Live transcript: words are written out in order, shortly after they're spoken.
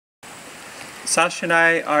Sasha and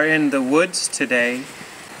I are in the woods today,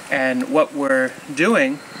 and what we're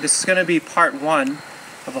doing, this is going to be part one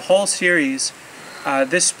of a whole series.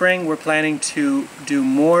 This spring we're planning to do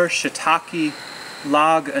more shiitake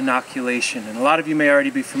log inoculation, and a lot of you may already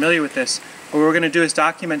be familiar with this. What we're going to do is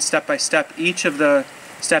document step by step each of the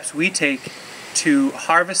steps we take to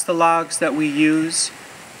harvest the logs that we use,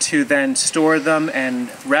 to then store them and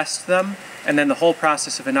rest them, and then the whole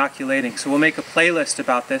process of inoculating. So we'll make a playlist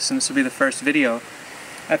about this, and this will be the first video.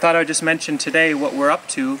 I thought I would just mention today what we're up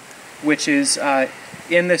to, which is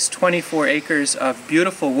in this 24 acres of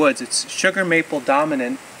beautiful woods. It's sugar maple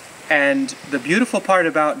dominant, and the beautiful part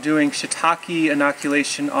about doing shiitake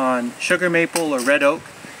inoculation on sugar maple or red oak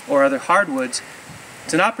or other hardwoods,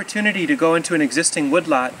 it's an opportunity to go into an existing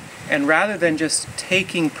woodlot, and rather than just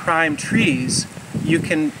taking prime trees, you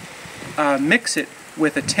can mix it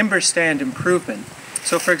with a timber stand improvement.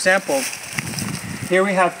 So for example, here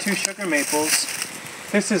we have two sugar maples.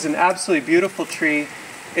 This is an absolutely beautiful tree.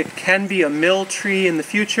 It can be a mill tree in the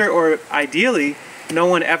future, or ideally, no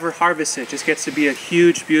one ever harvests it. It just gets to be a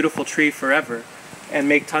huge, beautiful tree forever and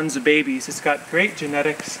make tons of babies. It's got great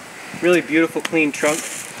genetics, really beautiful, clean trunk.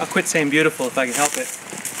 I'll quit saying beautiful if I can help it.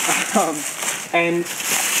 And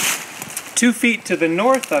 2 feet to the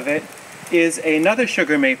north of it is another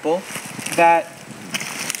sugar maple that,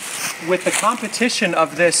 with the competition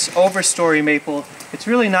of this overstory maple, it's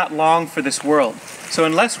really not long for this world. So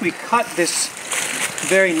unless we cut this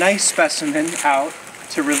very nice specimen out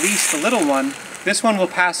to release the little one, this one will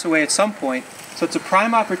pass away at some point. So it's a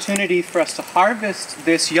prime opportunity for us to harvest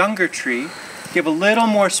this younger tree, give a little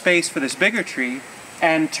more space for this bigger tree,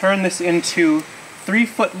 and turn this into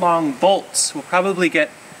 3-foot-long bolts. We'll probably get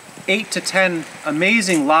 8 to 10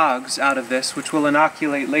 amazing logs out of this, which we'll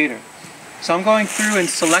inoculate later. So I'm going through and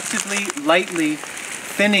selectively, lightly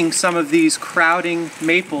thinning some of these crowding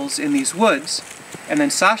maples in these woods, and then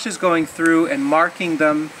Sasha's going through and marking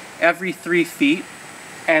them every 3 feet,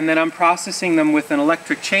 and then I'm processing them with an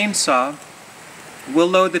electric chainsaw. We'll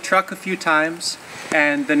load the truck a few times,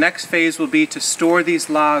 and the next phase will be to store these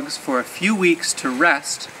logs for a few weeks to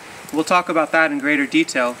rest. We'll talk about that in greater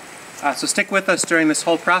detail. So stick with us during this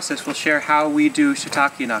whole process. We'll share how we do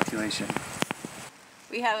shiitake inoculation.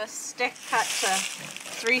 We have a stick cut to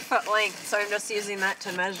 3-foot length, so I'm just using that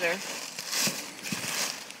to measure.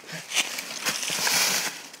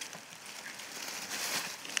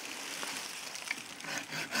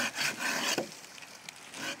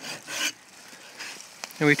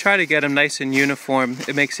 And we try to get them nice and uniform.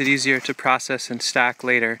 It makes it easier to process and stack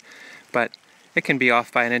later, but it can be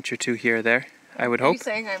off by an inch or two here or there, I would hope. Are you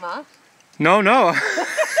saying I'm off? No.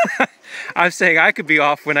 I'm saying I could be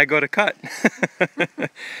off when I go to cut.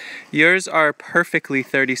 Yours are perfectly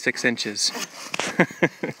 36 inches. In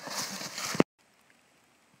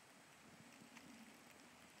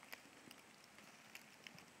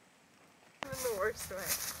the worst way.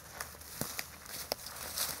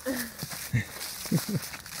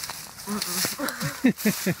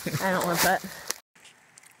 I don't want that.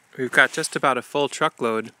 We've got just about a full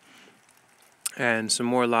truckload and some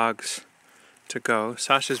more logs to go.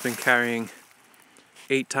 Sasha's been carrying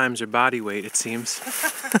 8 times her body weight, it seems.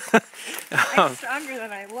 I'm stronger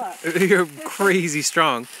than I look. You're crazy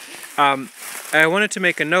strong. I wanted to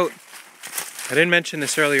make a note. I didn't mention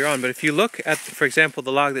this earlier on, but if you look at, for example,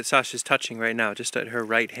 the log that Sasha's touching right now, just at her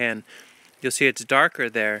right hand, you'll see it's darker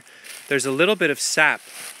there. There's a little bit of sap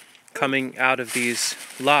coming out of these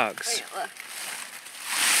logs. Wait, look.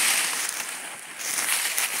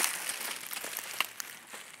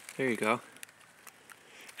 There you go.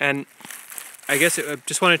 And I guess I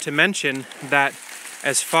just wanted to mention that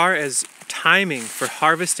as far as timing for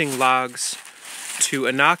harvesting logs to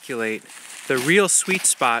inoculate, the real sweet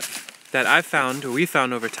spot that I've found, or we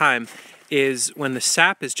found over time, is when the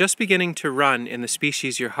sap is just beginning to run in the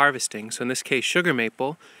species you're harvesting. So in this case, sugar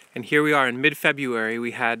maple, and here we are in mid-February.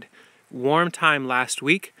 We had warm time last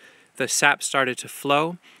week. The sap started to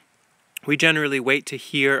flow. We generally wait to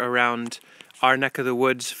hear around our neck of the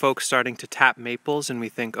woods folks starting to tap maples, and we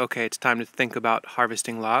think, okay, it's time to think about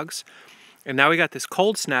harvesting logs. And now we got this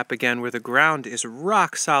cold snap again where the ground is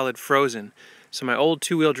rock solid frozen. So my old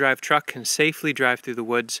 2-wheel drive truck can safely drive through the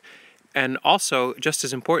woods. And also, just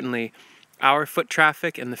as importantly, our foot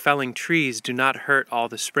traffic and the felling trees do not hurt all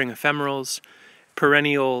the spring ephemerals,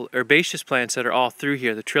 perennial herbaceous plants that are all through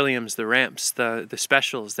here, the trilliums, the ramps, the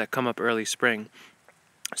specials that come up early spring.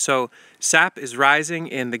 So sap is rising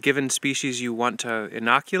in the given species you want to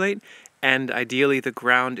inoculate, and ideally the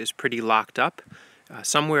ground is pretty locked up.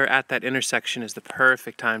 Somewhere at that intersection is the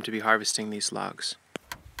perfect time to be harvesting these logs.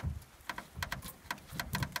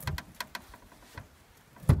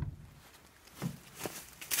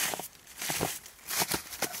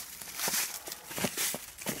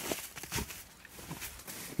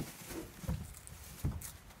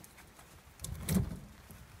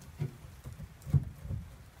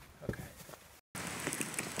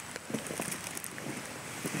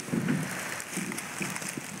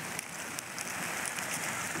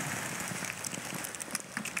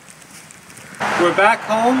 we're back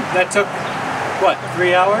home. That took, what,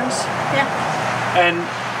 3 hours? Yeah. And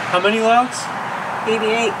how many logs?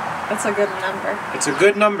 88. That's a good number. It's a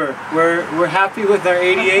good number. We're happy with our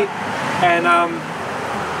 88, and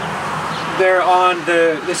they're on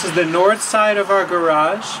this is the north side of our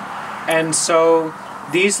garage, and so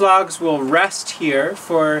these logs will rest here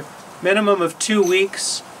for minimum of 2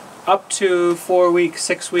 weeks, up to 4 weeks,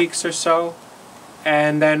 6 weeks or so,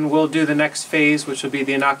 and then we'll do the next phase, which will be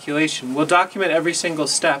the inoculation. We'll document every single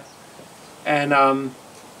step. And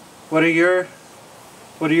what are your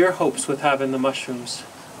hopes with having the mushrooms?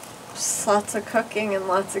 Just lots of cooking and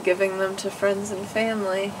lots of giving them to friends and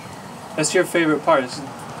family. That's your favorite part, is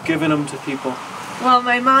giving them to people. Well,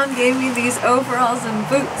 my mom gave me these overalls and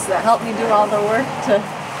boots that help me do all the work to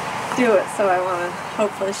do it, so I want to,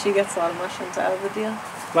 hopefully she gets a lot of mushrooms out of the deal.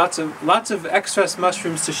 Lots of excess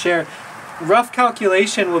mushrooms to share. Rough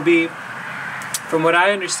calculation will be, from what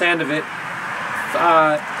I understand of it,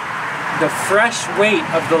 the fresh weight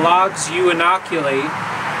of the logs you inoculate,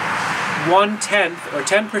 1/10 or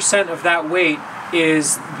 10% of that weight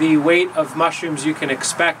is the weight of mushrooms you can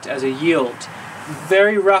expect as a yield.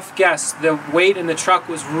 Very rough guess. The weight in the truck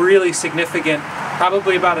was really significant,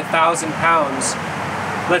 probably about 1,000 pounds.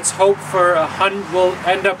 Let's hope for we'll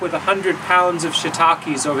end up with 100 pounds of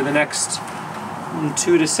shiitakes over the next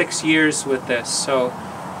 2 to 6 years with this. So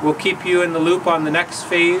we'll keep you in the loop on the next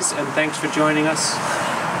phase, and thanks for joining us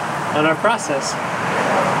on our process.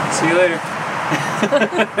 See you later.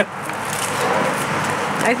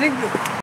 I think